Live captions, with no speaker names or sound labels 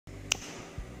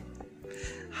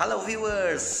Halo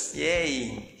viewers,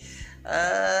 yay!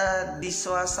 Di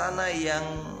suasana yang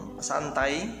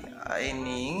santai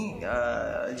ini,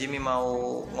 Jimmy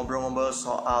mau ngobrol-ngobrol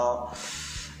soal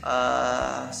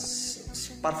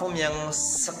parfum yang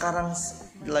sekarang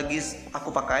lagi aku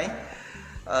pakai.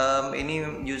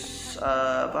 Ini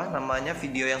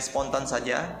video yang spontan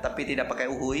saja, tapi tidak pakai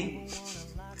uhui.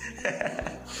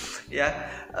 Ya,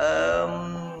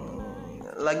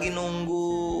 lagi nunggu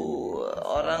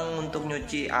orang untuk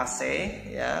nyuci AC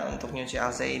ya. Untuk nyuci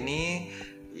AC ini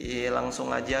ya, langsung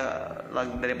aja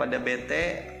daripada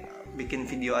bete bikin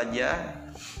video aja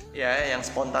ya yang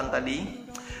spontan tadi.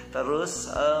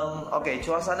 Terus oke,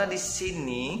 suasana di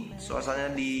sini, suasana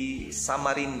di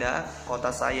Samarinda, kota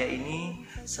saya ini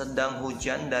sedang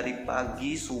hujan dari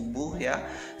pagi subuh ya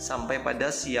sampai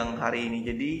pada siang hari ini.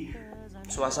 Jadi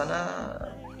suasana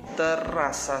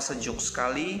terasa sejuk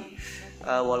sekali,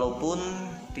 walaupun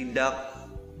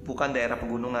bukan daerah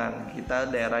pegunungan, kita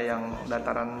daerah yang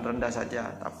dataran rendah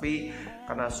saja. Tapi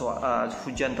karena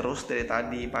hujan terus dari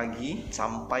tadi pagi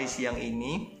sampai siang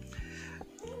ini,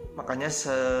 makanya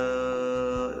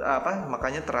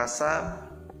terasa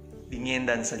dingin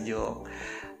dan sejuk.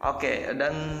 Oke,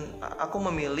 dan aku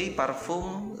memilih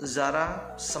parfum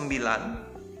Zara 9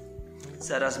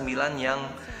 yang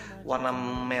warna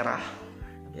merah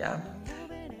ya.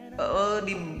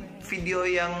 Di video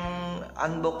yang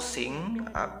unboxing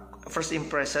first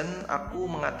impression, aku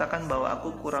mengatakan bahwa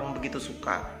aku kurang begitu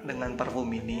suka dengan parfum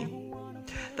ini.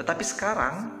 Tetapi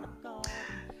sekarang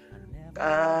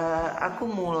aku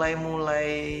mulai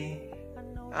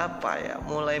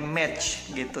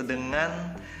match gitu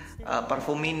dengan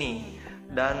parfum ini.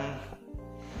 Dan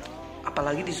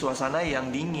apalagi di suasana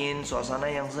yang dingin, suasana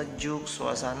yang sejuk,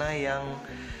 suasana yang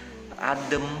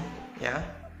adem ya,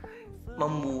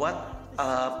 membuat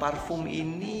parfum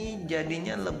ini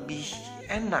jadinya lebih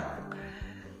enak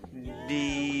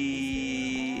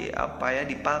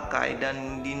dipakai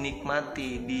dan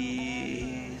dinikmati,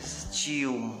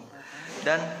 dicium.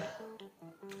 Dan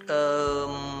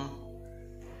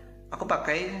aku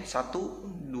pakai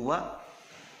 1,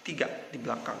 2, 3 di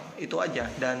belakang itu aja,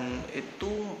 dan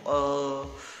itu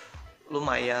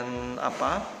lumayan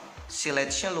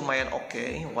silage-nya lumayan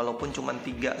oke, walaupun cuma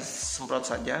 3 semprot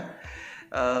saja.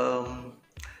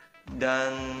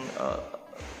 Dan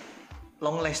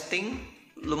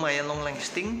lumayan long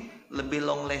lasting, lebih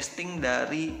long lasting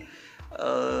dari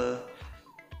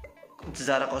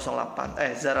Zara 8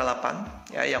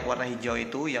 ya, yang warna hijau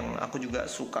itu, yang aku juga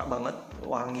suka banget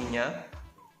wanginya,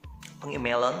 wangi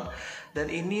melon. Dan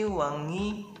ini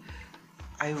wangi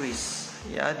iris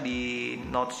ya, di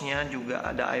notes-nya juga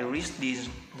ada iris di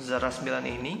Zara 9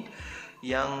 ini,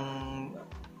 yang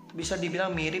bisa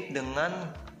dibilang mirip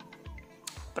dengan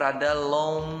Prada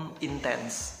L'Homme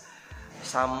Intense.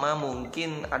 Sama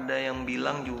mungkin ada yang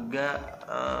bilang juga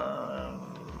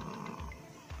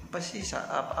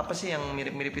apa sih yang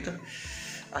mirip-mirip itu?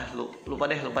 Lupa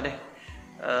deh.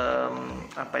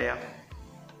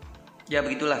 Ya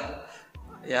begitulah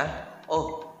ya.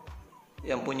 Oh,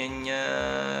 yang punyanya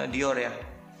Dior ya.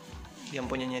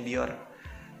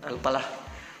 Lupalah.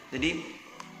 Jadi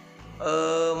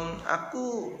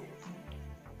aku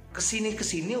kesini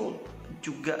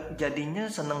juga jadinya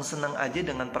senang aja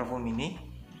dengan parfum ini.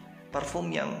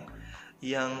 Parfum yang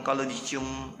kalau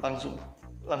dicium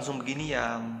langsung begini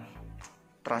ya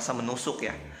terasa menusuk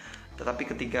ya.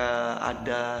 Tetapi ketika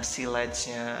ada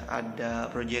silage-nya, ada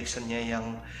projection-nya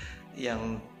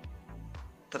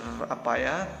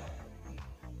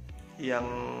yang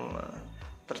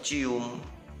tercium,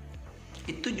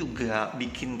 itu juga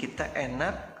bikin kita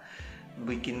enak,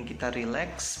 bikin kita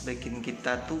relax, bikin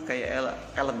kita tuh kayak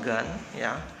elegan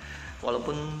ya.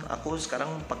 Walaupun aku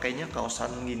sekarang pakainya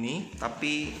kaosan gini,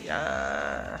 tapi ya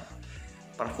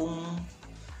parfum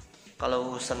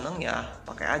kalau seneng ya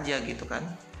pakai aja gitu kan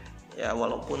ya.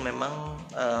 Walaupun memang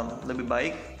lebih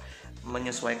baik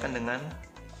menyesuaikan dengan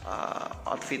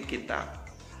outfit kita.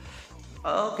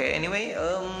 Anyway,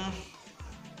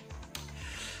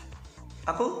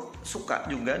 aku suka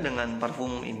juga dengan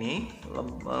parfum ini.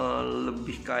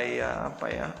 Lebih kayak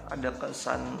ada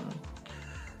kesan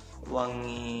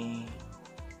wangi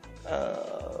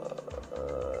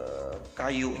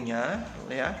kayunya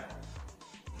ya,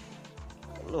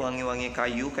 wangi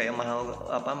kayu, kayak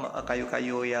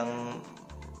kayu-kayu yang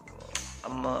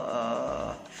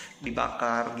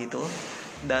dibakar gitu.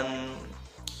 Dan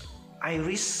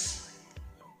iris,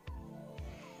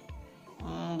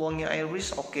 wangi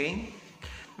iris oke.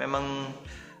 Memang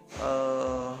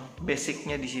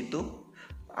basicnya di situ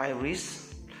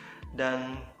iris,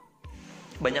 dan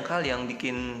banyak hal yang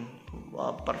bikin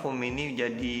parfum ini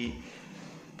jadi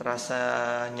terasa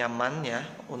nyaman ya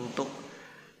untuk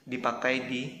dipakai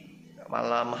di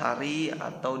malam hari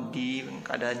atau di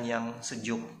keadaan yang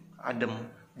sejuk, adem,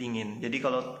 dingin. Jadi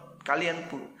kalau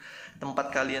tempat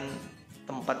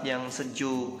yang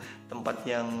sejuk, tempat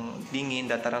yang dingin,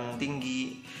 dataran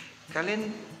tinggi, kalian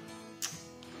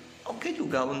oke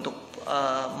juga untuk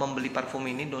membeli parfum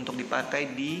ini untuk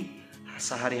dipakai di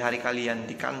sehari-hari kalian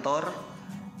di kantor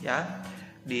ya,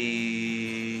 di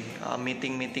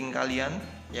meeting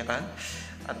kalian ya kan,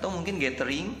 atau mungkin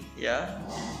gathering ya,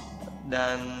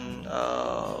 dan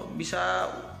bisa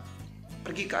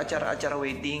pergi ke acara-acara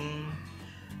wedding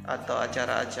atau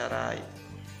acara-acara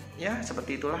ya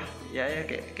seperti itulah ya,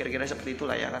 kayak kira-kira seperti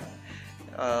itulah ya kan.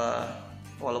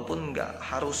 Walaupun nggak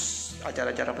harus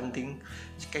acara-acara penting,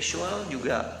 casual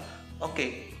juga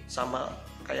oke, sama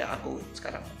kayak aku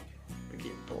sekarang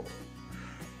begitu.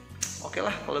 Oke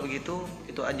lah kalau begitu,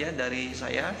 itu aja dari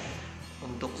saya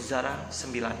untuk Zara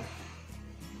 9.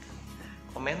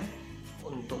 Komen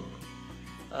untuk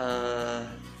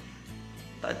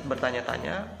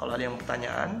bertanya-tanya kalau ada yang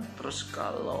pertanyaan. Terus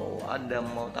kalau ada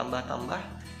mau tambah-tambah,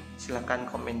 silakan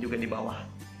komen juga di bawah.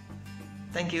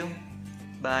 Thank you,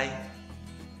 bye.